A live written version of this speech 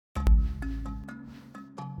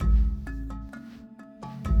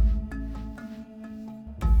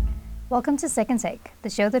Welcome to Second Take, the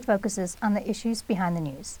show that focuses on the issues behind the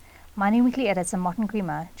news. Mining Weekly editor Martin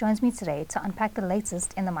Creamer joins me today to unpack the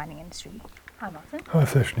latest in the mining industry. Hi, Martin. Hi,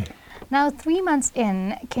 Sashni. Now, 3 months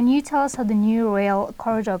in, can you tell us how the new rail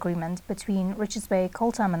corridor agreement between Richards Bay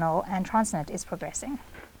Coal Terminal and Transnet is progressing?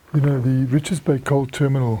 You know, the Richards Bay Coal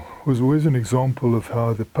Terminal was always an example of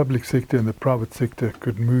how the public sector and the private sector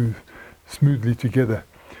could move smoothly together.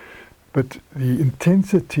 But the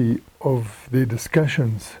intensity of their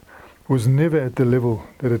discussions was never at the level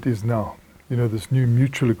that it is now. You know, this new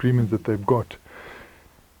mutual agreement that they've got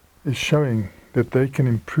is showing that they can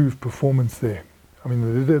improve performance there. I mean,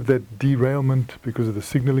 they did have that derailment because of the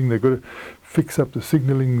signalling. They've got to fix up the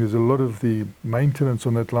signalling. There's a lot of the maintenance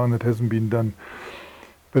on that line that hasn't been done.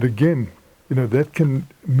 But again, you know, that can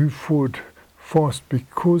move forward fast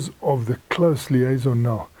because of the close liaison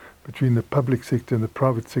now between the public sector and the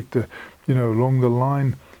private sector, you know, along the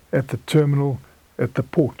line, at the terminal, at the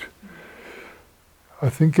port. I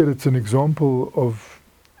think that it's an example of,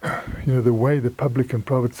 you know, the way the public and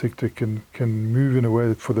private sector can move in a way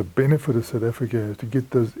that for the benefit of South Africa, to get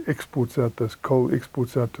those exports out, those coal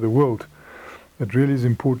exports out to the world. It really is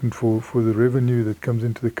important for the revenue that comes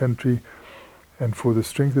into the country and for the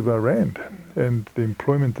strength of our rand and the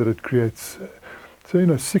employment that it creates. So, you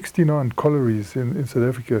know, 69 collieries in South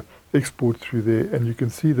Africa export through there, and you can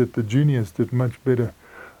see that the juniors did much better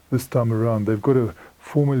this time around. They've got a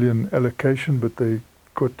 4 million allocation, but they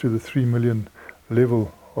got to the 3 million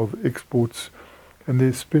level of exports, and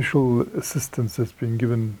there's special assistance that's been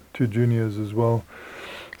given to juniors as well.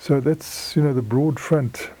 So that's, you know, the broad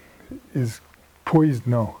front is poised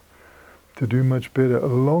now to do much better.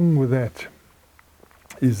 Along with that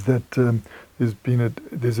is that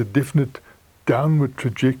there's a definite downward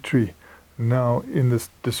trajectory now in this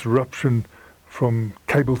disruption from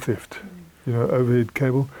cable theft, you know, overhead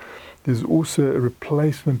cable. There's also a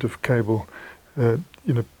replacement of cable,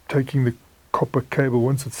 you know, taking the copper cable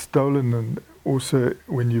once it's stolen, and also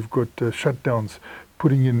when you've got shutdowns,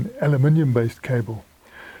 putting in aluminium-based cable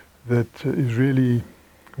that is really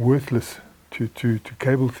worthless to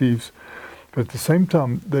cable thieves. But at the same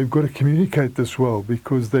time, they've got to communicate this well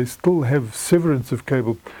because they still have severance of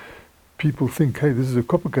cable. People think, hey, this is a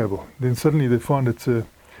copper cable. Then suddenly they find it's an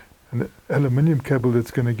aluminium cable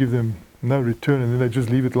that's going to give them no return, and then they just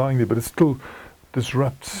leave it lying there, but it still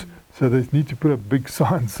disrupts. So they need to put up big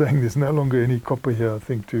signs saying there's no longer any copper here, I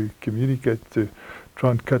think, to communicate, to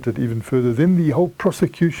try and cut it even further. Then the whole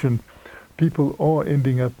prosecution, people are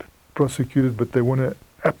ending up prosecuted, but they want to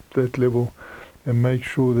up that level and make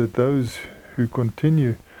sure that those who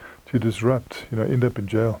continue to disrupt, you know, end up in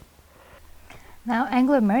jail. Now,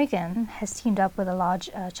 Anglo American has teamed up with a large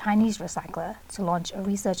Chinese recycler to launch a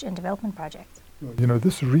research and development project. You know,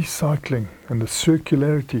 this recycling and the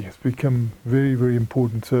circularity has become very, very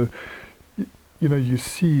important. So, you know, you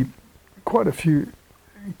see quite a few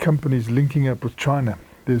companies linking up with China.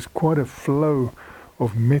 There's quite a flow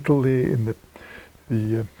of metal there in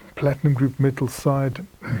the platinum group metal side.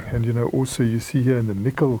 And, you know, also you see here in the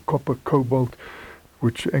nickel, copper, cobalt,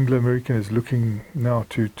 which Anglo American is looking now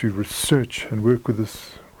to research and work with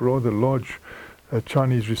this rather large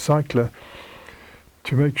Chinese recycler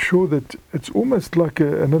to make sure that it's almost like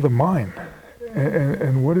another mine.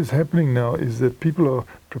 And what is happening now is that people are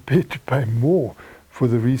prepared to pay more for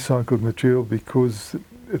the recycled material because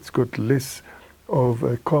it's got less of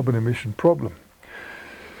a carbon emission problem.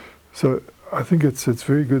 So I think it's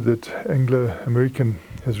very good that Anglo American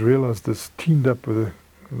has realized this, teamed up with a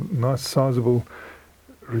nice sizable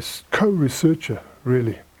co-researcher,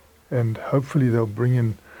 really, and hopefully they'll bring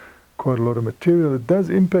in quite a lot of material. It does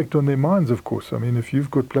impact on their mines, of course. I mean, if you've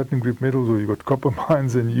got platinum group metals or you've got copper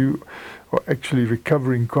mines and you are actually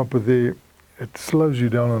recovering copper there, it slows you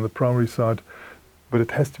down on the primary side, but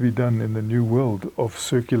it has to be done in the new world of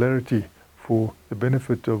circularity for the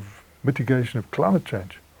benefit of mitigation of climate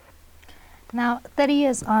change. Now, 30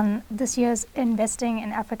 years on, this year's Investing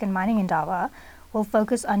in African Mining Indaba will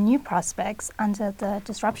focus on new prospects under the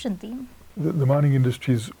disruption theme. The mining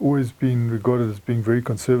industry has always been regarded as being very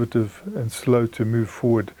conservative and slow to move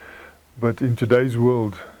forward. But in today's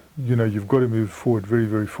world, you know, you've got to move forward very,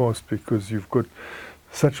 very fast because you've got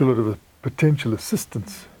such a lot of potential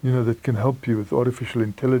assistance, you know, that can help you with artificial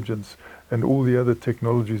intelligence and all the other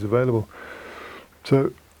technologies available.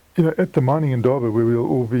 So, you know, at the Mining Indaba, where we'll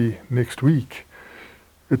all be next week,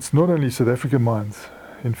 it's not only South African mines.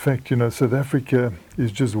 In fact, you know, South Africa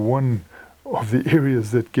is just one of the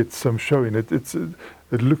areas that gets some show in it.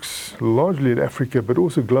 It looks largely at Africa, but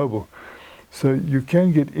also global. So you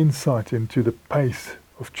can get insight into the pace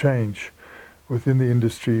of change within the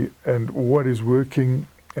industry and what is working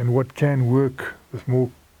and what can work with more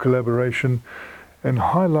collaboration, and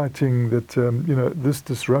highlighting that this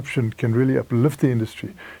disruption can really uplift the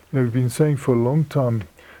industry. We've been saying for a long time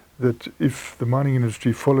that if the mining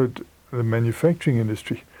industry followed the manufacturing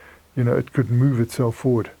industry, it could move itself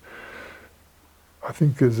forward. I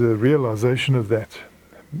think there's a realization of that,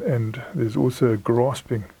 and there's also a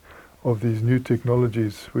grasping of these new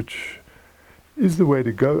technologies, which is the way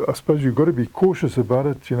to go. I suppose you've got to be cautious about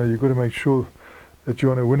it. You've got to make sure that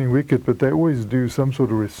you're on a winning wicket, but they always do some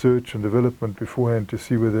sort of research and development beforehand to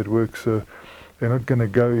see whether it works. So they're not going to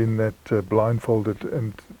go in that blindfolded,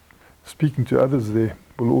 and speaking to others there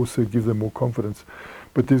will also give them more confidence.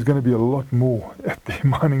 But there's going to be a lot more at the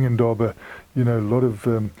Mining Indaba. A lot of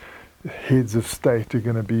heads of state are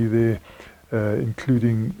going to be there,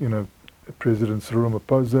 including, President Cyril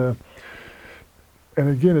Ramaphosa. And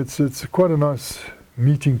again, it's quite a nice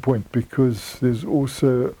meeting point because there's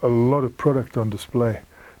also a lot of product on display.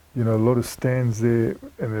 A lot of stands there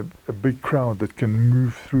and a big crowd that can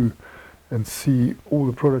move through and see all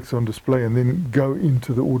the products on display and then go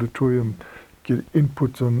into the auditorium, get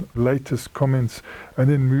input on latest comments, and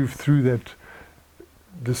then move through that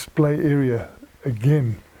display area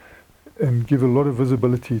again and give a lot of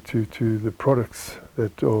visibility to the products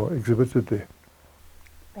that are exhibited there.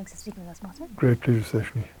 Thanks for speaking with us, Martin. Great pleasure,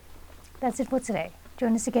 Sashni. That's it for today.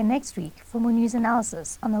 Join us again next week for more news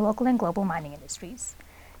analysis on the local and global mining industries.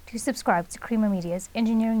 To subscribe to Creamer Media's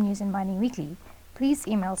Engineering News and Mining Weekly, please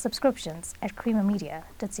email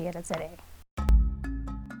subscriptions@creamermedia.co.za.